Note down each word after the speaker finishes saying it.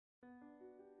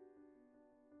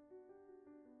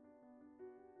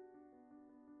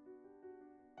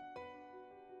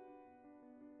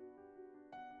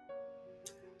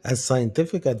As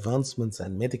scientific advancements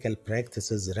and medical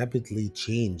practices rapidly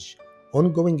change,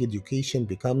 ongoing education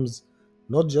becomes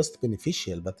not just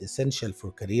beneficial but essential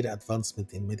for career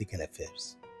advancement in medical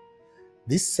affairs.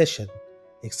 This session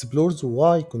explores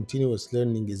why continuous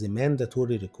learning is a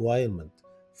mandatory requirement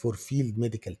for field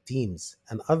medical teams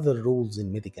and other roles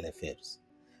in medical affairs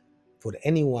for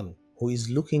anyone who is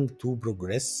looking to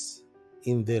progress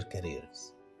in their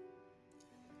careers.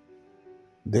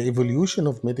 The evolution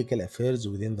of medical affairs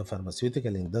within the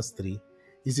pharmaceutical industry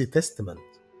is a testament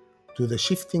to the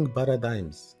shifting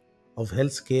paradigms of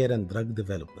healthcare and drug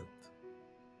development.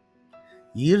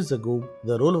 Years ago,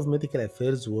 the role of medical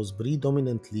affairs was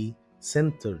predominantly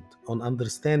centered on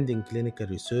understanding clinical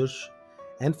research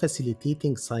and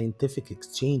facilitating scientific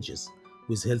exchanges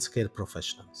with healthcare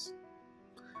professionals.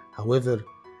 However,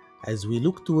 as we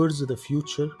look towards the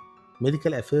future,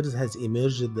 medical affairs has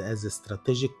emerged as a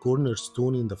strategic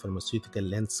cornerstone in the pharmaceutical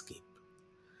landscape.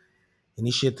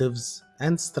 Initiatives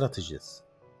and strategies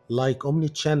like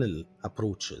omnichannel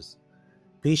approaches,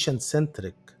 patient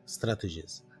centric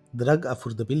strategies, drug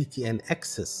affordability and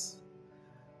access,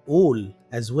 all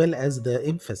as well as the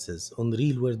emphasis on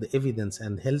real world evidence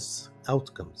and health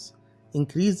outcomes.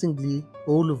 Increasingly,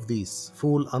 all of these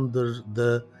fall under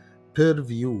the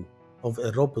purview of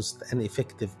a robust and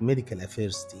effective medical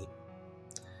affairs team.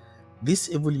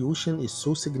 This evolution is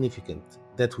so significant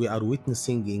that we are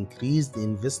witnessing increased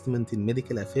investment in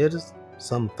medical affairs,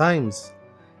 sometimes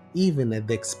even at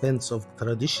the expense of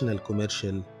traditional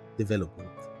commercial development.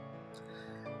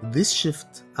 This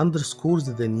shift underscores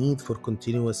the need for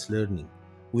continuous learning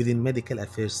within medical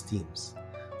affairs teams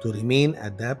to remain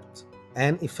adept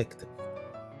and effective.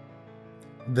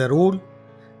 The role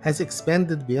has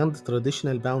expanded beyond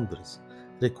traditional boundaries,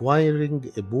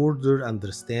 requiring a broader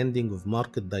understanding of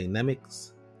market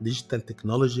dynamics, digital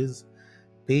technologies,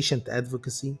 patient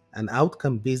advocacy, and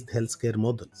outcome based healthcare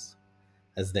models.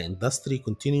 As the industry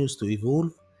continues to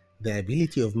evolve, the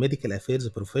ability of medical affairs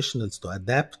professionals to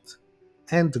adapt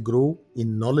and grow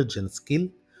in knowledge and skill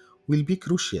will be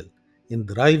crucial in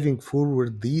driving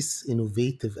forward these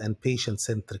innovative and patient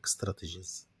centric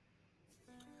strategies.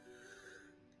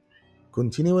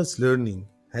 Continuous learning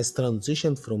has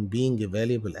transitioned from being a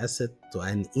valuable asset to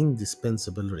an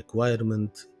indispensable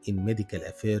requirement in medical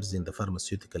affairs in the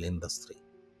pharmaceutical industry.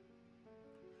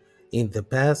 In the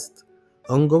past,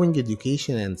 ongoing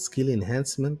education and skill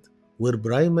enhancement were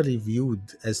primarily viewed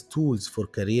as tools for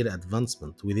career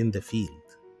advancement within the field.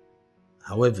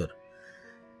 However,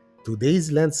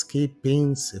 today's landscape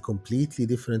paints a completely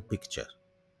different picture.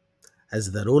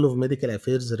 As the role of medical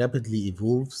affairs rapidly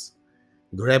evolves,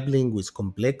 grappling with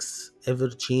complex,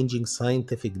 ever-changing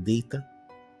scientific data,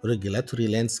 regulatory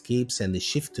landscapes, and a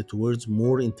shift towards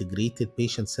more integrated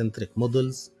patient-centric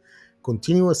models,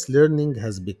 continuous learning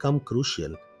has become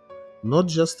crucial, not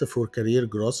just for career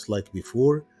growth like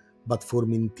before, but for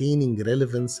maintaining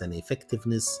relevance and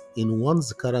effectiveness in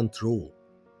one's current role.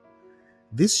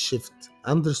 This shift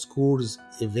underscores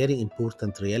a very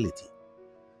important reality.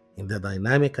 In the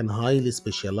dynamic and highly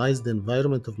specialized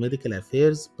environment of medical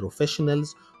affairs,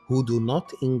 professionals who do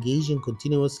not engage in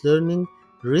continuous learning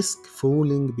risk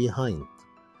falling behind,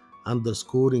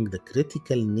 underscoring the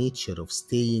critical nature of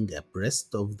staying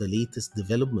abreast of the latest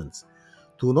developments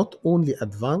to not only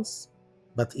advance,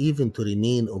 but even to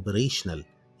remain operational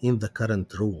in the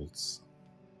current roles.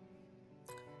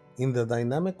 In the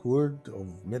dynamic world of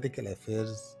medical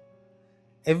affairs,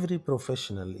 every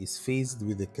professional is faced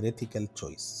with a critical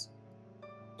choice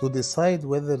to decide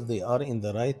whether they are in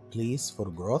the right place for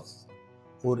growth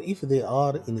or if they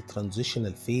are in a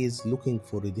transitional phase looking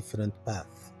for a different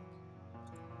path.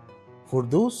 For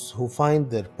those who find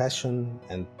their passion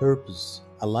and purpose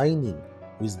aligning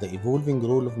with the evolving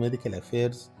role of medical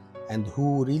affairs and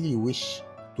who really wish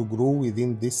to grow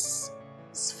within this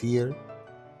sphere,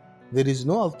 there is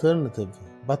no alternative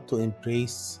but to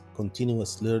embrace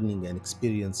continuous learning and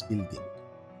experience building.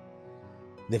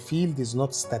 The field is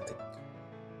not static,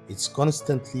 it's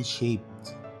constantly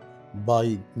shaped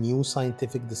by new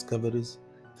scientific discoveries,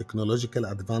 technological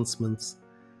advancements,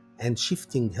 and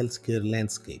shifting healthcare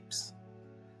landscapes.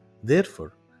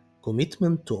 Therefore,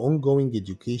 commitment to ongoing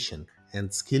education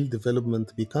and skill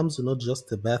development becomes not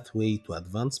just a pathway to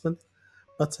advancement,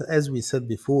 but as we said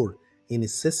before, a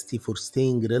necessity for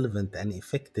staying relevant and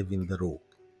effective in the role.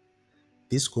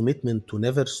 This commitment to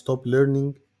never stop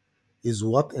learning is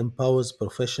what empowers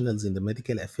professionals in the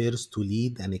medical affairs to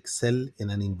lead and excel in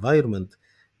an environment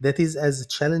that is as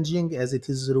challenging as it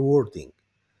is rewarding,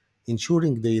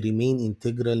 ensuring they remain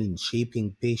integral in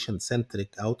shaping patient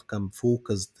centric, outcome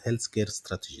focused healthcare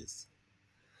strategies,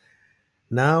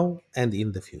 now and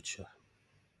in the future.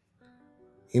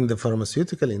 In the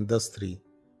pharmaceutical industry,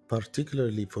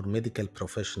 particularly for medical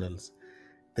professionals,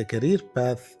 the career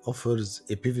path offers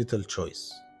a pivotal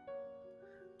choice: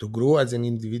 to grow as an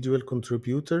individual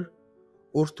contributor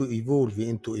or to evolve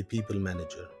into a people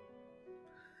manager.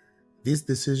 This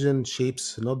decision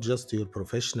shapes not just your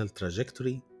professional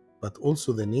trajectory, but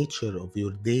also the nature of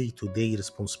your day to day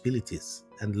responsibilities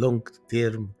and long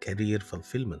term career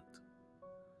fulfillment.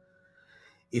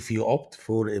 If you opt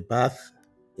for a path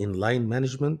in line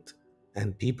management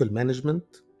and people management,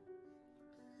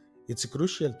 it's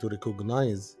crucial to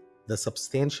recognize the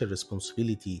substantial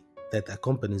responsibility that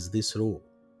accompanies this role.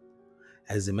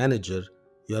 As a manager,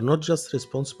 you are not just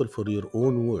responsible for your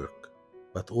own work,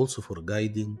 but also for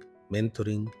guiding,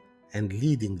 mentoring, and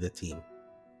leading the team.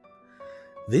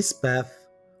 This path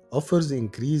offers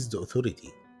increased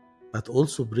authority, but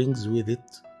also brings with it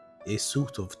a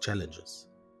suite of challenges.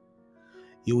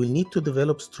 You will need to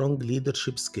develop strong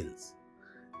leadership skills,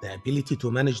 the ability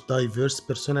to manage diverse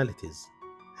personalities,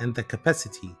 and the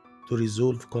capacity to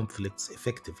resolve conflicts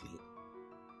effectively.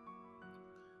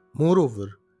 Moreover,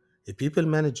 a people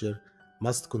manager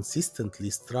must consistently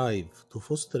strive to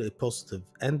foster a positive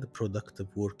and productive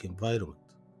work environment,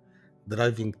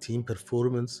 driving team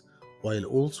performance while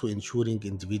also ensuring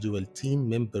individual team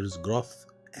members' growth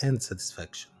and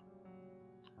satisfaction.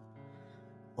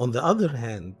 On the other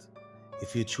hand,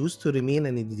 if you choose to remain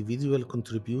an individual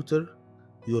contributor,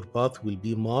 your path will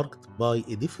be marked by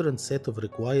a different set of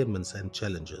requirements and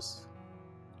challenges.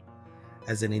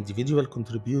 As an individual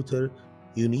contributor,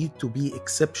 you need to be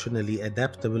exceptionally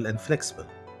adaptable and flexible.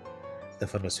 The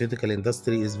pharmaceutical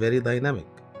industry is very dynamic,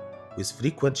 with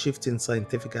frequent shifts in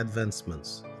scientific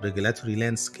advancements, regulatory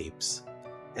landscapes,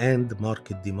 and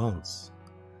market demands.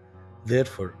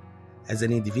 Therefore, as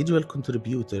an individual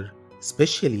contributor,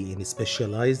 especially in a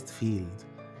specialized field,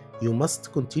 you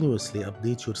must continuously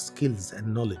update your skills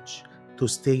and knowledge to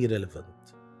stay relevant.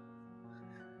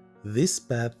 This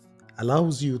path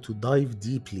allows you to dive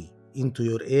deeply into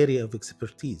your area of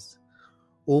expertise,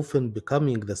 often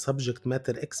becoming the subject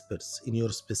matter experts in your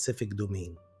specific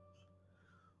domain.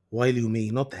 While you may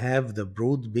not have the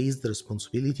broad-based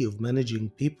responsibility of managing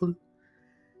people,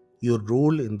 your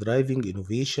role in driving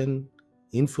innovation,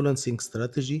 influencing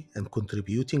strategy, and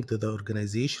contributing to the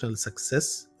organizational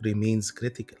success remains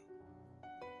critical.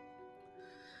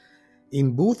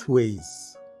 In both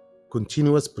ways,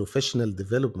 continuous professional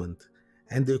development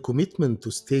and a commitment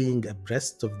to staying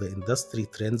abreast of the industry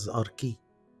trends are key.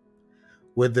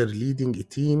 Whether leading a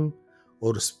team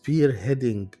or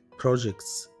spearheading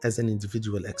projects as an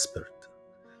individual expert,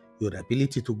 your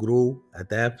ability to grow,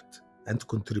 adapt, and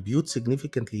contribute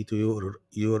significantly to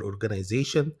your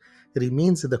organization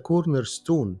remains the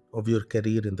cornerstone of your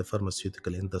career in the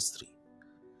pharmaceutical industry.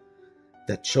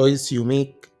 The choice you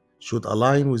make should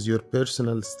align with your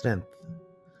personal strength,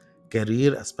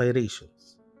 career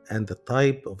aspirations, and the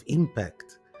type of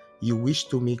impact you wish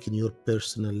to make in your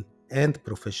personal and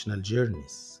professional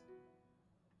journeys.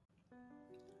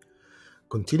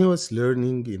 Continuous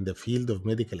learning in the field of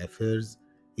medical affairs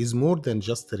is more than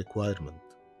just a requirement.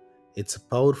 It's a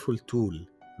powerful tool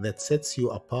that sets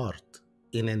you apart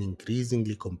in an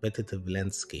increasingly competitive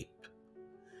landscape.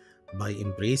 By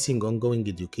embracing ongoing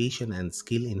education and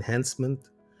skill enhancement,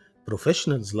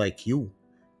 professionals like you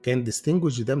can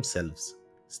distinguish themselves,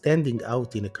 standing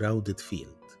out in a crowded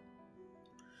field.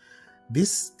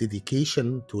 This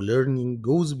dedication to learning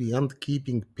goes beyond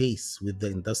keeping pace with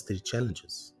the industry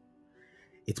challenges.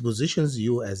 It positions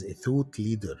you as a thought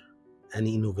leader, an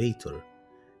innovator,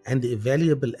 and a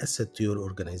valuable asset to your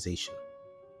organization.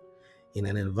 In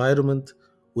an environment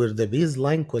where the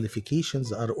baseline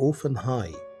qualifications are often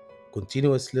high,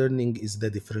 continuous learning is the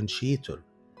differentiator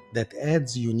that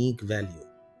adds unique value.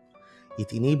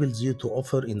 It enables you to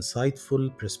offer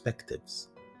insightful perspectives,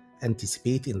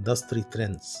 anticipate industry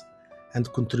trends,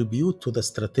 and contribute to the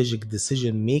strategic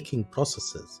decision-making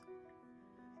processes.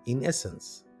 In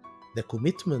essence, the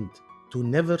commitment to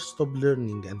never stop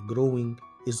learning and growing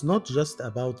is not just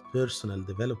about personal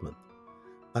development,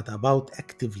 but about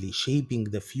actively shaping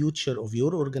the future of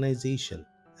your organization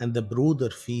and the broader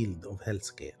field of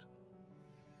healthcare.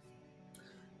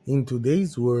 In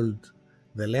today's world,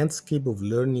 the landscape of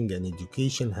learning and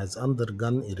education has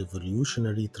undergone a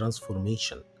revolutionary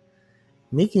transformation,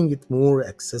 making it more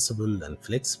accessible and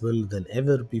flexible than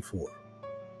ever before.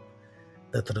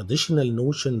 The traditional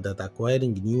notion that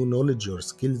acquiring new knowledge or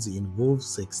skills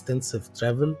involves extensive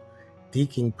travel,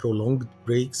 taking prolonged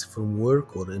breaks from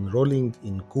work, or enrolling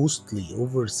in costly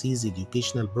overseas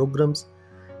educational programs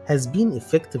has been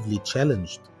effectively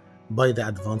challenged by the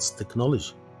advanced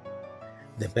technology.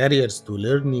 The barriers to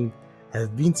learning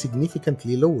have been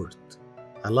significantly lowered,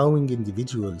 allowing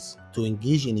individuals to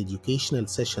engage in educational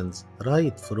sessions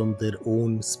right from their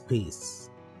own space.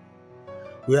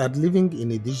 We are living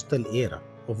in a digital era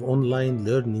of online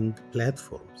learning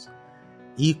platforms,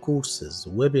 e-courses,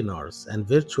 webinars, and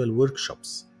virtual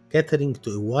workshops catering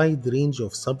to a wide range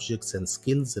of subjects and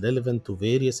skills relevant to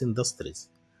various industries,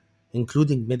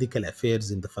 including medical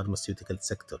affairs in the pharmaceutical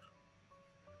sector.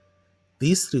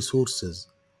 These resources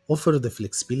offer the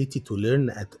flexibility to learn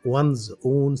at one's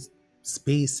own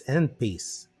space and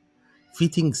pace,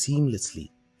 fitting seamlessly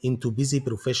into busy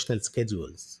professional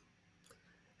schedules.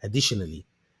 Additionally,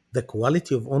 the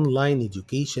quality of online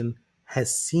education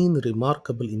has seen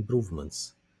remarkable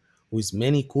improvements, with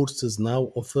many courses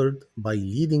now offered by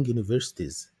leading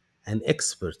universities and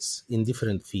experts in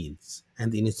different fields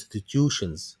and in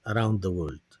institutions around the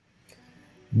world.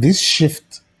 This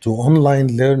shift to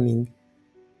online learning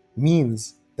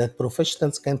means that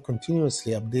professionals can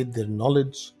continuously update their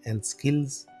knowledge and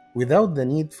skills without the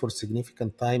need for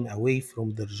significant time away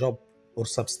from their job or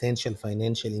substantial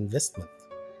financial investment.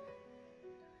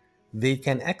 They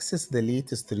can access the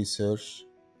latest research,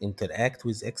 interact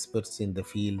with experts in the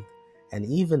field, and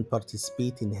even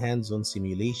participate in hands on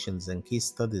simulations and case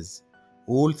studies,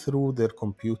 all through their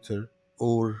computer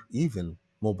or even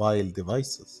mobile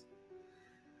devices.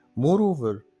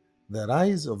 Moreover, the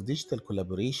rise of digital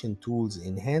collaboration tools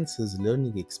enhances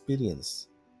learning experience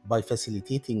by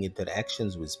facilitating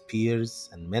interactions with peers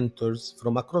and mentors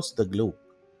from across the globe,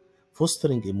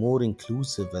 fostering a more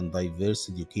inclusive and diverse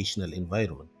educational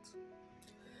environment.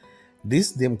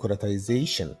 This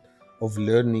democratization of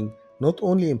learning not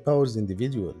only empowers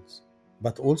individuals,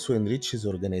 but also enriches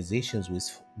organizations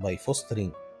by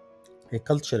fostering a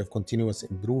culture of continuous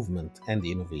improvement and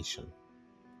innovation.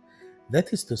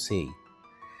 That is to say,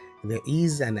 the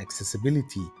ease and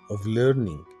accessibility of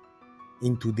learning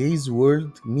in today's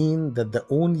world mean that the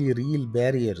only real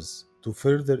barriers to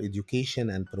further education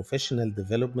and professional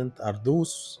development are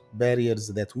those barriers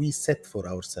that we set for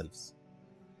ourselves.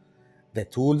 The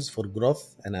tools for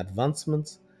growth and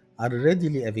advancement are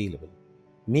readily available,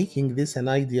 making this an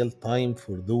ideal time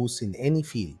for those in any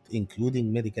field,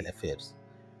 including medical affairs,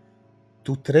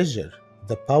 to treasure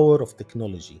the power of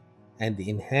technology and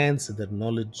enhance their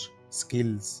knowledge,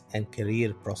 skills, and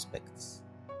career prospects.